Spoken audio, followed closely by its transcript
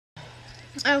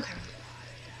Okay.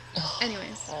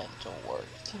 Anyways. I have to work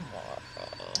tomorrow.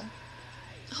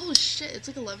 Holy shit, it's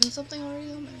like 11 something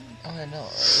already? Oh my god. Oh, I know,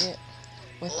 right?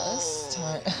 With us,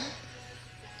 time...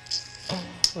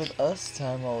 With us,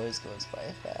 time always goes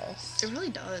by fast. It really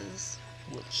does.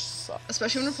 Which sucks.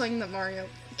 Especially when we're playing the Mario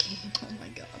game. Oh my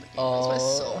god, the game goes by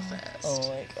so fast. Oh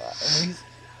my god. And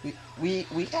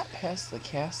we got past the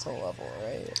castle level,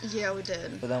 right? Yeah, we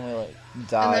did. But then we like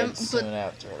died soon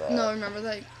after that. No, remember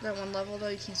that one level though?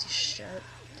 You can't see shit.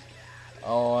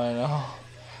 Oh, I know.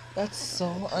 That's so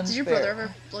unfair. Did your brother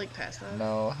ever like pass that?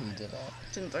 No, he didn't.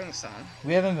 Didn't think so.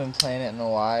 We haven't been playing it in a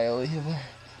while either.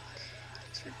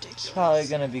 It's ridiculous. It's probably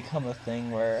gonna become a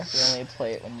thing where we only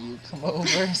play it when you come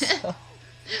over. So.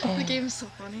 The game's so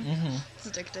funny. Mm-hmm. It's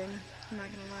addicting. I'm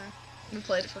not gonna lie. We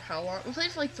played it for how long? We played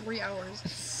it for like 3 hours.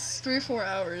 3 or 4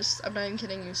 hours. I'm not even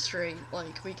kidding you straight.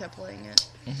 Like, we kept playing it.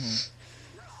 Mm-hmm.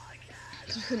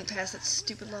 Because we couldn't pass that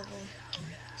stupid level.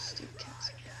 Stupid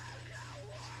cats.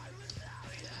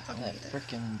 That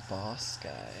freaking boss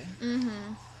guy.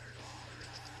 Mm-hmm.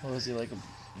 What was he, like a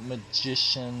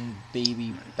magician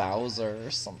baby Bowser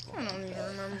or something? I don't even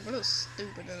remember, but it was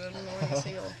stupid and annoying as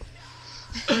hell.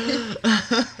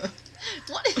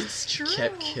 What? It's true.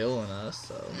 Kept killing us,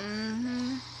 so.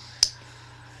 Mm-hmm.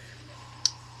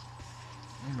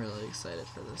 I'm really excited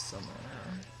for this summer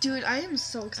now. Dude, I am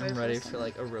so excited. I'm ready for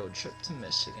like a road trip to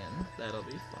Michigan. That'll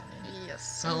be fun.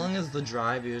 Yes. How long is the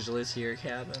drive usually to your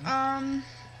cabin?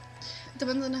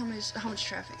 Depends on how much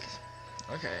traffic.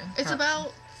 Okay. It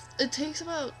takes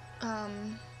about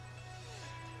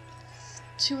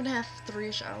 2.5,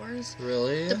 3-ish hours.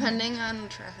 Really? Depending on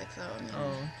traffic, though. I mean.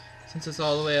 Oh, since it's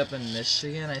all the way up in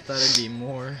Michigan, I thought it'd be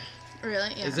more.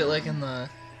 Really? Yeah. Is it like in the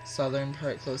southern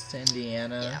part, close to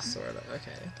Indiana? Yeah. Sort of.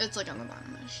 Okay. It's like on the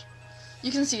bottom-ish.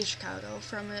 You can see Chicago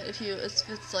from it if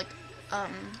it's like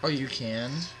Oh, you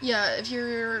can. Yeah, if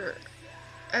you're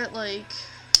at like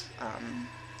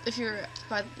if you're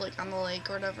by like on the lake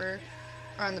or whatever,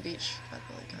 or on the beach by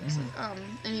the lake, obviously.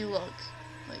 And you look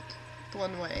like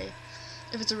one way.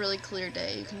 If it's a really clear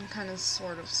day, you can kind of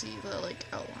sort of see the like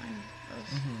outline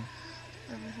of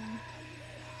everything.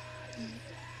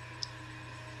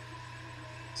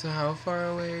 So how far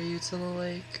away are you to the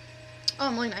lake? Oh,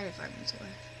 I'm like 95 minutes away.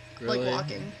 Really? Like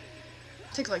walking.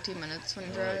 It takes like 2 minutes when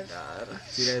you drive. Oh my god.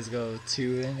 Do you guys go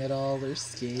tubing at all or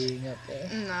skiing up there?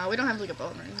 No, we don't have like a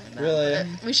boat or anything like that. Really?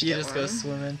 But we should You get just one. go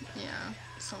swimming? Yeah,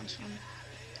 so much fun.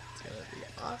 It's gonna be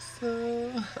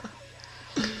awesome.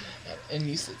 And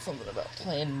you said something about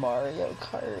playing Mario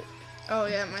Kart. Oh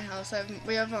yeah, at my house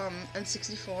we have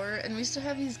N64, and we used to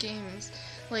have these games.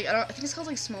 Like I think it's called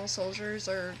like Small Soldiers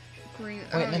or Green.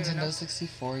 I Wait, don't even know. Nintendo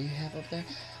 64 you have up there?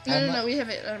 No, we have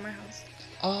it at my house.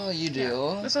 Oh, you do?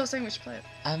 Yeah. That's what I was saying. We should play it.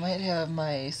 I might have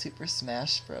my Super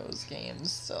Smash Bros.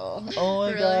 Games still. Oh my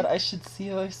Really? god, I should see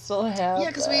if I still have. Yeah,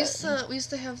 because we used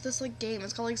to have this like game.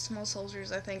 It's called like Small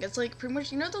Soldiers, I think. It's like pretty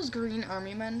much those green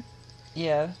army men.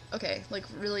 Yeah. Okay, like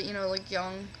really like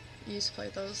young. You used to play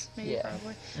those, maybe Yeah.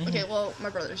 probably. Okay, well my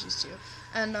brothers used to,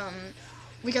 and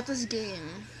we got this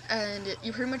game, and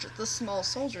you pretty much the small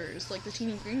soldiers, like the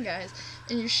teeny green guys,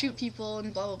 and you shoot people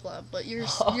and blah blah blah. But you're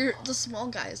the small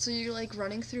guys, so you're like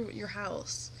running through your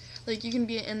house, like you can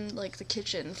be in like the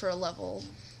kitchen for a level,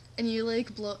 and you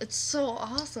like blow. It's so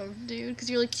awesome, dude, because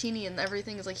you're like teeny and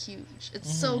everything is like huge.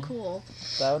 It's so cool.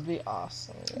 That would be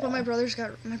awesome. Yeah. But my brother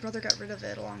got rid of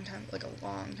it a long time ago.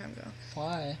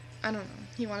 Why? I don't know.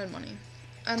 He wanted money,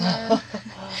 and then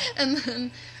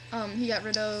he got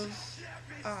rid of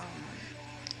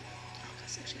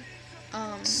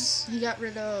he got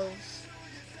rid of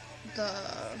the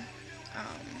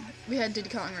we had Diddy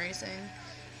Kong Racing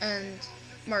and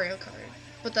Mario Kart.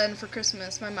 But then for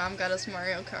Christmas, my mom got us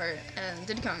Mario Kart and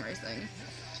Diddy Kong Racing.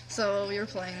 So we were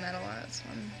playing that a lot. It's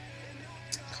fun.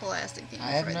 Classic games.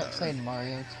 I have right not there. played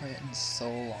Mario Kart in so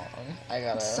long. I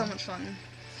gotta. It's so much fun.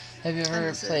 Have you ever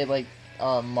miss it. played like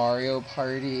Mario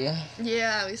Party?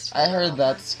 Yeah, we used to play I that all heard the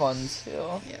that's fun too.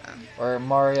 time. Yeah. Or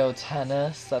Mario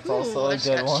Tennis. That's also a I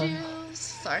good got one. chills.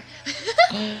 Sorry.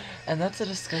 And that's a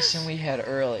discussion we had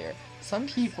earlier. Some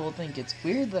people think it's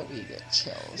weird that we get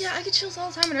chills. Yeah, I get chills all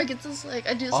the time, and I get this like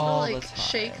I do this All little the like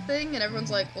shake time. thing, and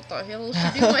everyone's like, "What the hell is she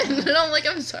doing?" And I'm like,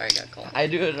 "I'm sorry, I got cold." I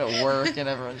do it at work, and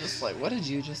everyone's just like, "What did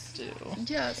you just do?"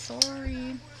 Yeah,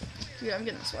 sorry. Dude, I'm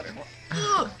getting a sweater.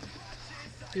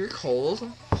 You're cold.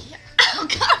 Yeah. Oh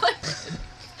god, like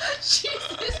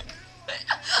Jesus.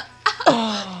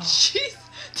 Jeez,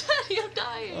 Daddy, I'm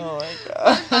dying. Oh my My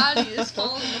god. body is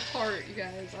falling apart, you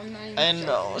guys. I'm not even. I know.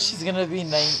 joking. She's gonna be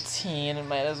 19 and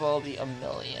might as well be a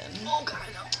million. Oh god,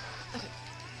 I know. Okay.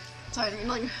 Sorry, I didn't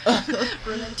mean like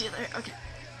run into you there. Okay.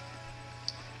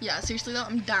 Yeah, seriously though,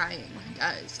 I'm dying,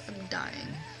 guys. I'm dying.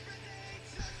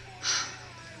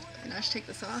 And I should take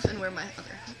this off and wear my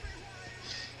other hat.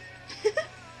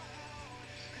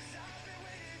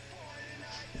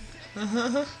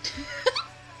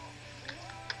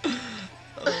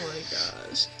 Oh my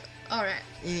gosh. Alright.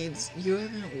 You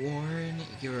haven't worn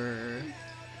your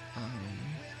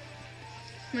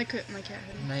My cabin.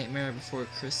 Nightmare Before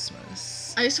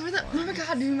Christmas. I used to wear that. Oh my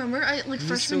god, do you remember? I like You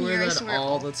freshman year. I used to wear it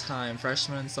all the time,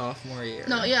 freshman and sophomore year.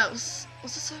 No, yeah, it was it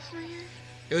sophomore year?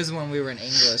 It was when we were in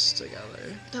English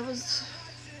together. That was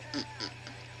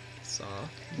Sophomore.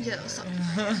 Yeah, it was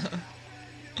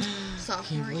sophomore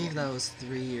Can you believe year. that was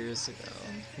 3 years ago?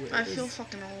 I feel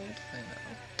fucking old. I know.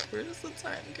 Where does the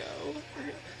time go?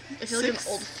 I feel like an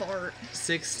old fart.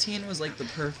 16 was like the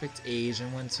perfect age,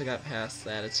 and once we got past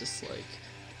that, it's just like,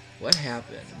 what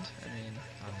happened? I mean,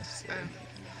 honestly. I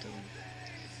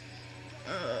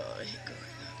hate growing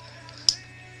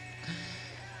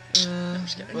up.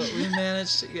 Just kidding. But we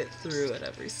managed to get through it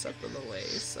every step of the way,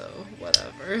 so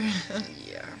whatever.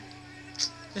 Yeah.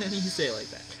 And you say it like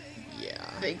that. Yeah.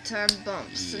 Big time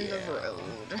bumps in the Yeah.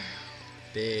 road.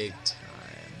 Big time.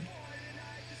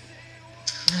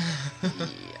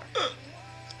 Yeah.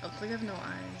 Oh, look, I have no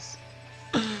eyes.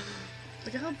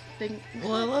 Look at how big.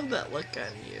 Well, I love that look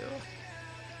on you.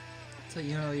 So,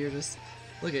 you're just,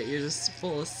 you're just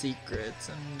full of secrets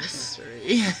and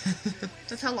mystery.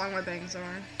 That's how long my bangs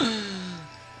are.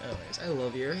 Anyways, I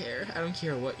love your hair. I don't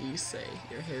care what you say.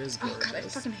 Your hair is Oh gorgeous. god, I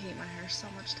fucking hate my hair so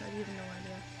much, Ted. You have no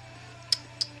idea.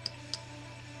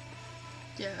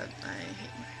 Yeah, I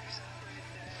hate my hair so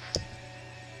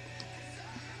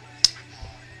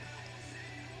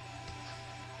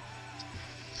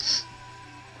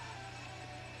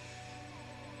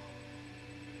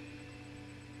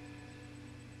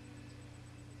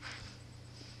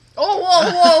Oh,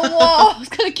 whoa, whoa, whoa! I was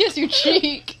gonna kiss your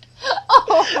cheek.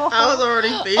 Oh. I was already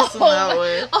facing that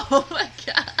way. Oh my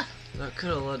god. That could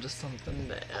have led to something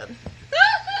bad.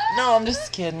 No, I'm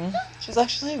just kidding. She's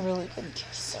actually a really good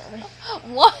kisser.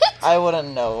 What? I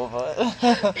wouldn't know, but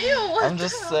Ew, what I'm the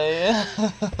just hell? saying.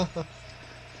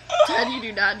 Ted, you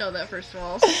do not know that, first of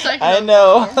all. Second I of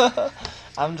know. all-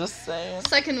 I'm just saying.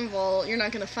 Second of all, you're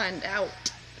not gonna find out.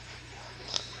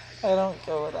 I don't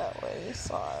go that way.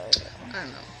 Sorry. I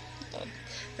know.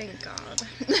 Thank God.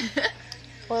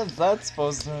 What's that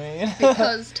supposed to mean?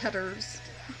 Because Tedders.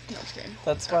 No, I'm just kidding.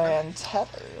 That's why I'm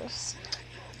Tedders.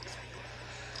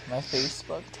 My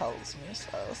Facebook tells me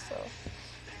so.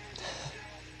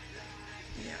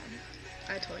 Yeah.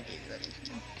 I totally gave you that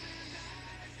info.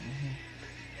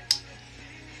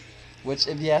 Which,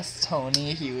 if you asked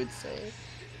Tony, he would say.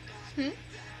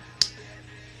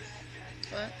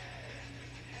 What?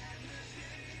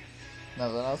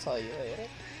 No, then I'll tell you later.